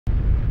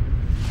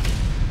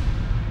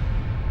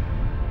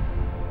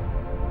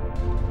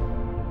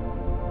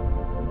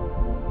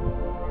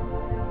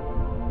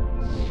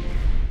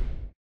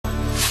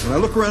When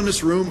I look around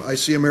this room, I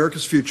see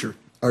America's future.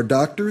 Our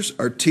doctors,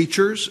 our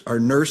teachers, our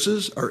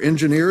nurses, our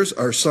engineers,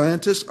 our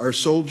scientists, our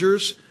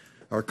soldiers,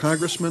 our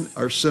congressmen,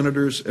 our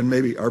senators, and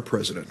maybe our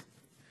president.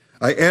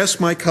 I ask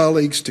my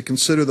colleagues to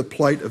consider the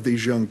plight of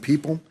these young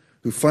people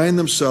who find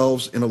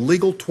themselves in a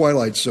legal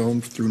twilight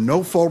zone through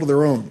no fault of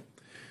their own.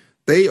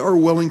 They are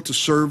willing to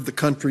serve the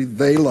country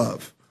they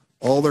love.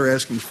 All they're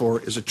asking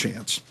for is a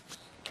chance.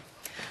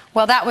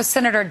 Well, that was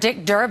Senator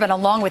Dick Durbin,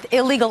 along with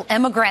illegal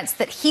immigrants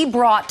that he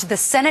brought to the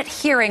Senate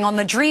hearing on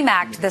the DREAM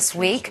Act this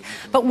week.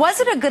 But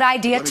was it a good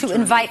idea to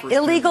invite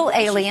illegal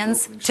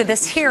aliens to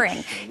this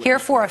hearing? Here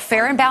for a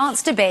fair and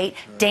balanced debate,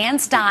 Dan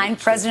Stein,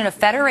 president of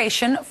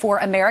Federation for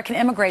American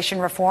Immigration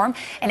Reform,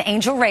 and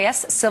Angel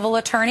Reyes, civil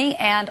attorney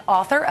and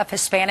author of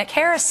Hispanic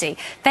Heresy.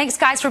 Thanks,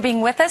 guys, for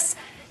being with us.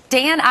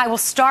 Dan, I will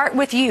start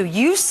with you.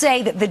 You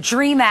say that the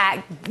DREAM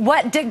Act,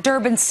 what Dick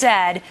Durbin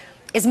said,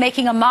 is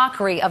making a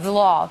mockery of the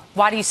law.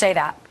 Why do you say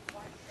that?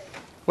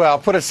 Well,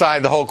 put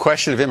aside the whole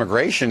question of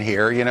immigration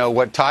here, you know,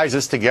 what ties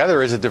us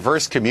together as a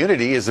diverse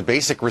community is a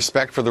basic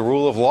respect for the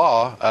rule of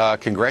law,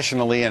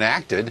 congressionally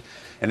enacted,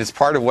 and it's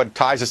part of what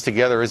ties us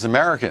together as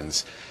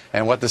Americans.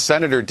 And what the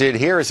senator did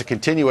here is a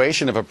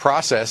continuation of a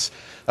process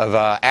of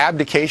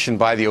abdication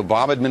by the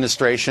Obama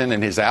administration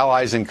and his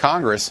allies in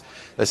Congress,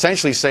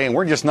 essentially saying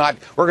we're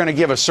going to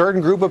give a certain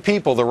group of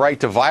people the right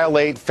to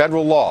violate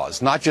federal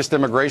laws, not just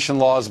immigration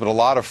laws, but a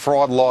lot of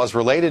fraud laws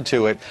related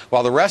to it,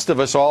 while the rest of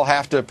us all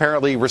have to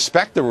apparently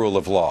respect the rule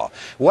of law.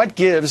 What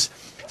gives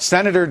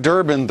Senator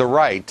Durbin the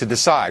right to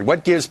decide?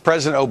 What gives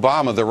President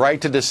Obama the right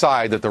to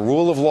decide that the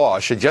rule of law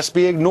should just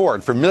be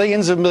ignored for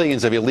millions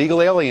of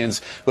illegal aliens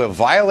who have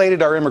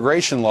violated our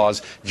immigration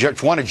laws,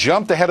 want to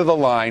jump the head of the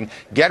line,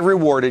 get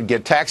rewarded,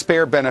 get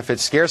taxpayer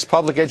benefits, scarce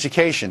public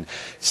education?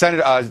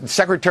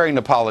 Secretary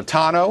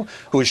Napolitano,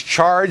 who is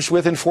charged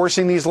with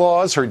enforcing these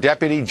laws, her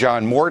deputy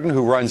John Morton,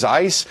 who runs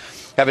ICE,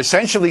 have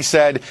essentially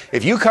said,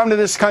 if you come to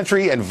this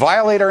country and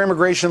violate our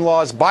immigration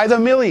laws by the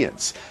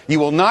millions, you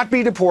will not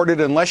be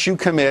deported unless you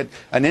commit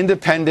an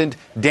independent,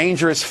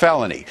 dangerous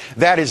felony.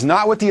 That is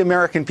not what the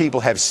American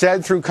people have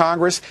said through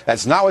Congress.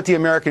 That's not what the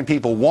American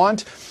people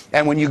want.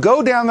 And when you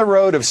go down the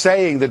road of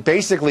saying that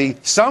basically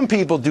some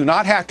people do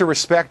not have to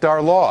respect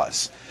our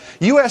laws,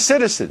 U.S.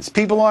 citizens,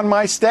 people on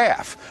my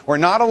staff, were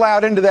not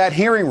allowed into that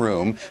hearing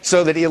room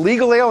so that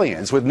illegal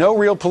aliens with no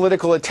real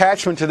political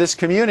attachment to this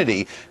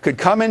community could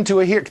come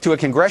into a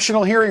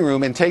congressional hearing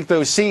room and take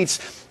those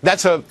seats.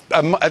 That's a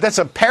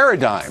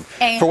paradigm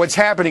for what's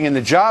happening in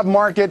the job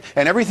market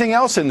and everything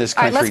else in this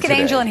country. All right, let's get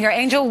today. Angel in here.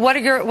 Angel,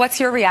 what's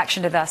your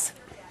reaction to this?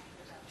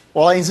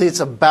 Well, Ainsley,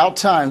 it's about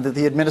time that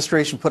the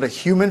administration put a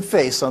human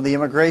face on the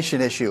immigration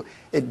issue.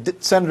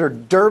 Senator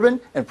Durbin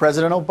and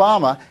President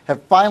Obama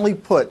have finally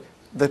put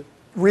the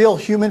real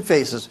human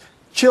faces,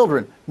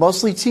 children,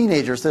 mostly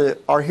teenagers that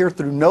are here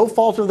through no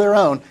fault of their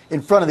own,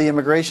 in front of the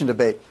immigration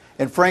debate.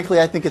 And frankly,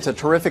 I think it's a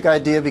terrific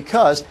idea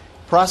because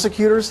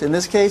prosecutors, in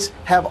this case,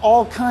 have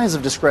all kinds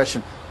of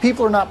discretion.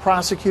 People are not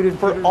prosecuted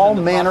for all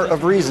manner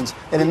of reasons.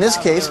 And in this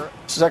case,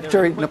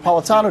 Secretary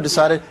Napolitano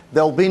decided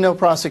there'll be no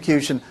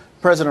prosecution.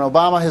 President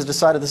Obama has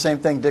decided the same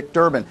thing, Dick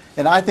Durbin.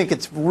 And I think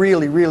it's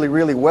really, really,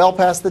 really well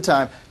past the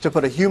time to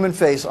put a human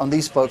face on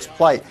these folks'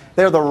 plight.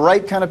 They're the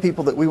right kind of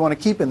people that we want to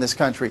keep in this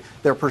country.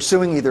 They're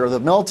pursuing either the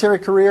military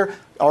career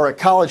or a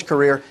college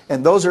career,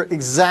 and those are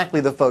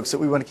exactly the folks that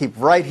we want to keep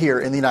right here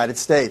in the United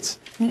States.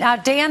 Now,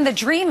 Dan, the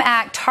DREAM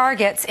Act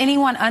targets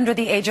anyone under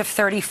the age of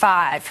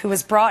 35 who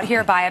is brought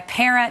here by a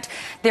parent.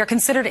 They're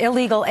considered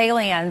illegal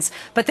aliens,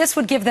 but this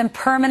would give them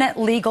permanent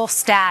legal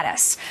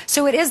status.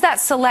 So it is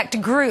that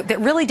select group that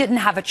really didn't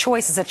have a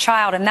choice as a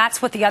child, and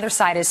that's what the other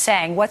side is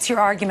saying. What's your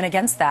argument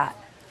against that?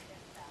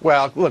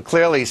 Well, look,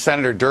 clearly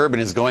Senator Durbin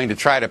is going to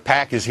try to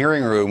pack his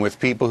hearing room with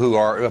people who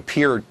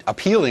appear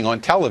appealing on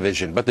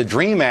television. But the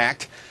DREAM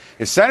Act,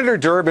 if Senator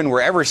Durbin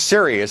were ever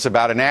serious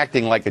about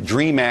enacting like a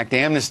DREAM Act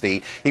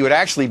amnesty, he would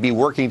actually be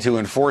working to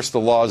enforce the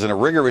laws in a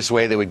rigorous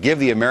way that would give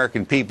the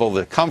American people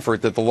the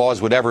comfort that the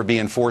laws would ever be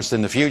enforced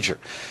in the future.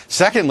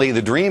 Secondly,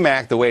 the DREAM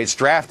Act, the way it's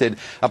drafted,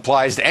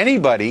 applies to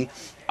anybody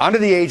under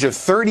the age of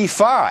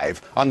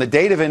 35 on the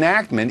date of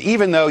enactment,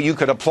 even though you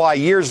could apply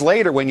years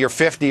later when you're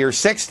 50 or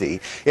 60.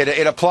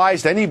 It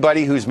applies to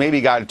anybody who's maybe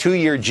got a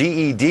 2-year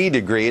GED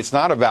degree. It's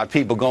not about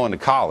people going to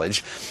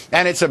college.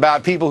 And it's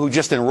about people who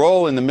just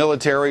enroll in the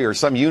military or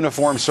some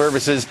uniformed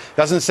services.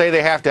 Doesn't say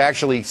they have to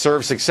actually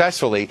serve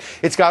successfully.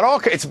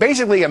 It's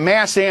basically a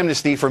mass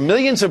amnesty for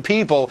millions of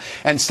people.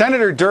 And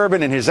Senator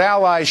Durbin and his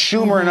allies,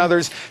 Schumer and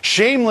others,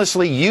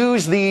 shamelessly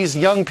use these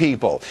young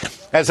people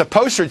as a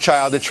poster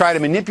child to try to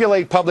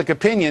manipulate public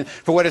opinion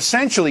for what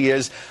essentially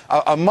is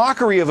a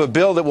mockery of a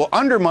bill that will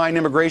undermine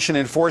immigration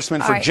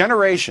enforcement for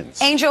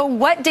generations. Angel,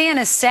 what Dan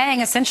is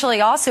saying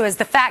essentially also is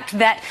the fact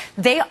that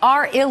they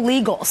are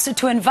illegal. So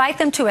to invite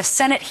them to a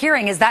Senate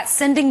hearing, is that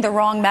sending the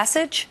wrong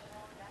message?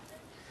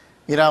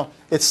 You know,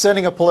 it's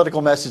sending a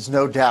political message,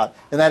 no doubt,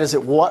 and that is that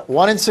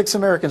 1 in 6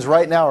 Americans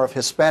right now are of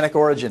Hispanic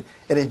origin.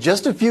 And in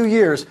just a few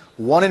years,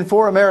 1 in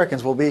 4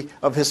 Americans will be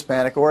of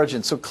Hispanic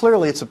origin. So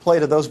clearly it's a play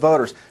to those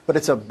voters. But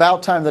it's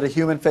about time that a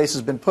human face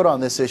has been put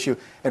on this issue.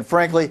 And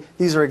frankly,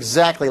 these are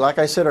exactly, like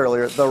I said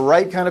earlier, the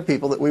right kind of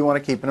people that we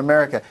want to keep in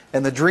America.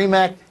 And the DREAM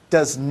Act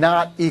does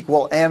not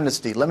equal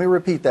amnesty. Let me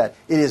repeat that.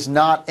 It is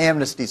not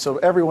amnesty. So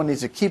everyone needs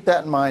to keep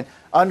that in mind,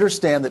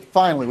 understand that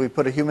finally we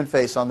put a human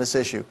face on this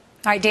issue.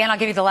 All right, Dan, I'll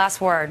give you the last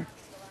word.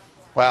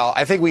 Well,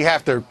 I think we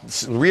have to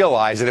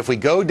realize that if we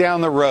go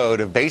down the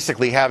road of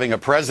basically having a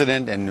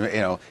president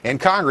and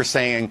Congress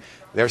saying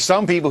there's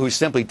some people who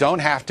simply don't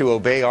have to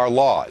obey our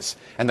laws,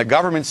 and the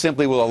government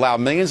simply will allow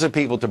millions of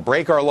people to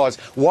break our laws,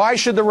 why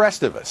should the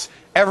rest of us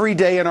every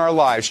day in our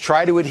lives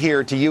try to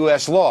adhere to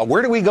U.S. law?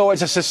 Where do we go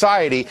as a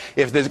society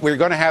if we're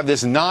going to have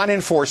this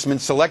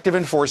non-enforcement, selective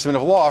enforcement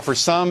of law for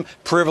some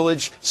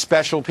privileged,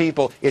 special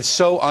people? It's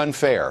so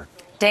unfair.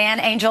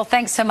 Dan, Angel,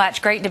 thanks so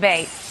much. Great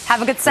debate.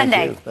 Have a good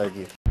Sunday. Thank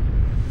you.